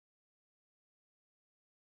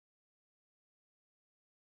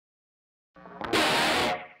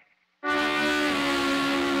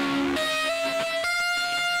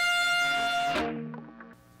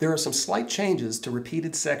There are some slight changes to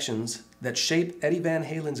repeated sections that shape Eddie Van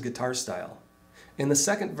Halen's guitar style. In the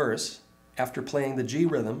second verse, after playing the G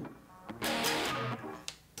rhythm,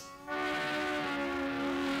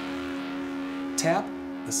 tap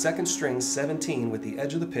the second string 17 with the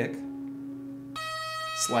edge of the pick,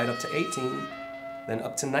 slide up to 18, then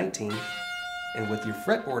up to 19, and with your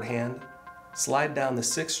fretboard hand, slide down the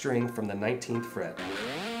 6th string from the 19th fret.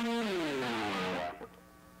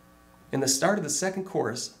 In the start of the second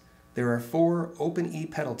chorus, there are 4 open E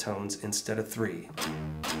pedal tones instead of 3.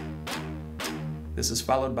 This is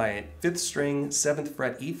followed by a 5th string 7th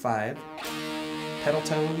fret E5, pedal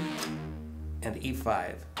tone, and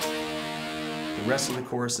E5. The rest of the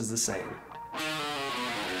chorus is the same.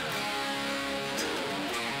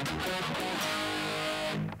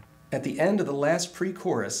 At the end of the last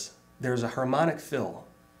pre-chorus, there is a harmonic fill.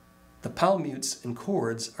 The palm mutes and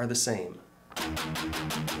chords are the same.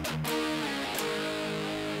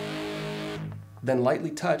 Then lightly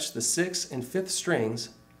touch the 6th and 5th strings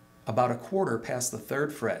about a quarter past the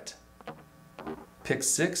 3rd fret. Pick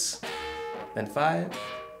 6, then 5,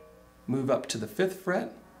 move up to the 5th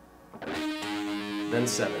fret, then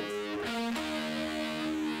 7th.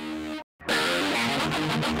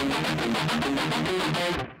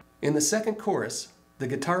 In the second chorus, the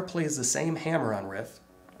guitar plays the same hammer-on riff,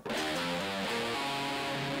 a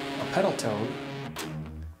pedal tone,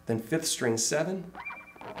 then 5th string 7,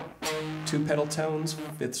 2 pedal tones,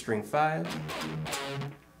 5th string 5,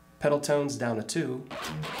 pedal tones down to 2,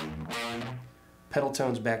 pedal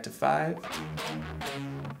tones back to 5,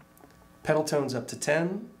 pedal tones up to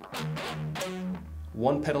 10,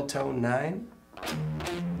 1 pedal tone 9,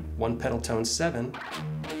 1 pedal tone 7,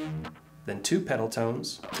 then 2 pedal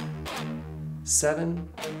tones, 7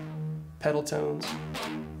 pedal tones,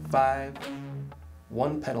 5,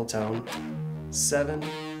 1 pedal tone, 7,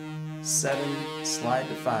 7, slide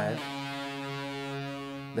to 5,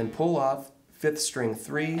 then pull off 5th string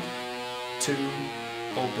 3, 2,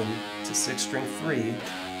 open to 6th string 3,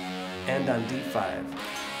 end on D5.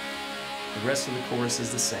 The rest of the chorus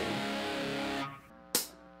is the same.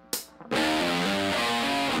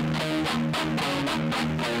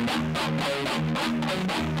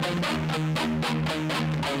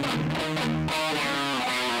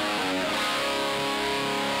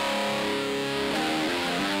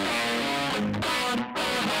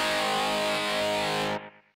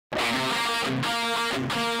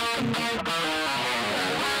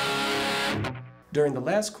 During the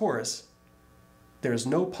last chorus, there is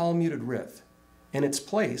no palm-muted riff. In its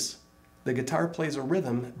place, the guitar plays a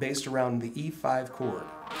rhythm based around the E5 chord.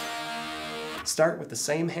 Start with the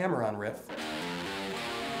same hammer-on riff.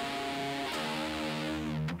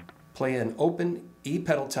 Play an open E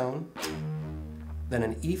pedal tone, then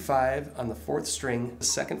an E5 on the 4th string, the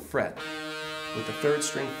 2nd fret, with the 3rd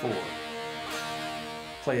string 4.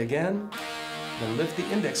 Play again, then lift the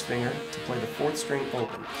index finger to play the 4th string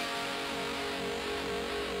open.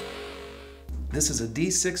 This is a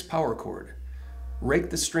D6 power chord. Rake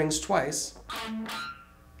the strings twice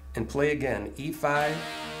and play again E5,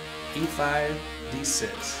 E5,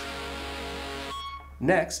 D6.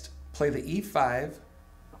 Next, play the E5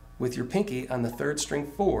 with your pinky on the 3rd string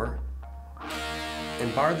 4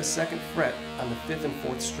 and bar the 2nd fret on the 5th and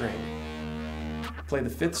 4th string. Play the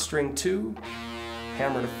 5th string 2,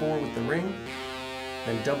 hammer to 4 with the ring,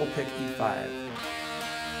 then double pick E5.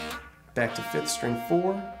 Back to 5th string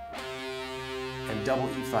 4, and double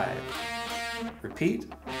E5.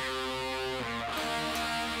 Repeat.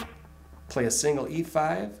 Play a single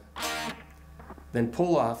E5, then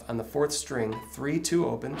pull off on the 4th string 3-2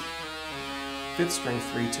 open, 5th string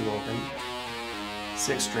 3-2 open,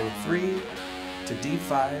 6th string 3 to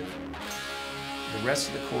D5. The rest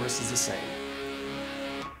of the chorus is the same.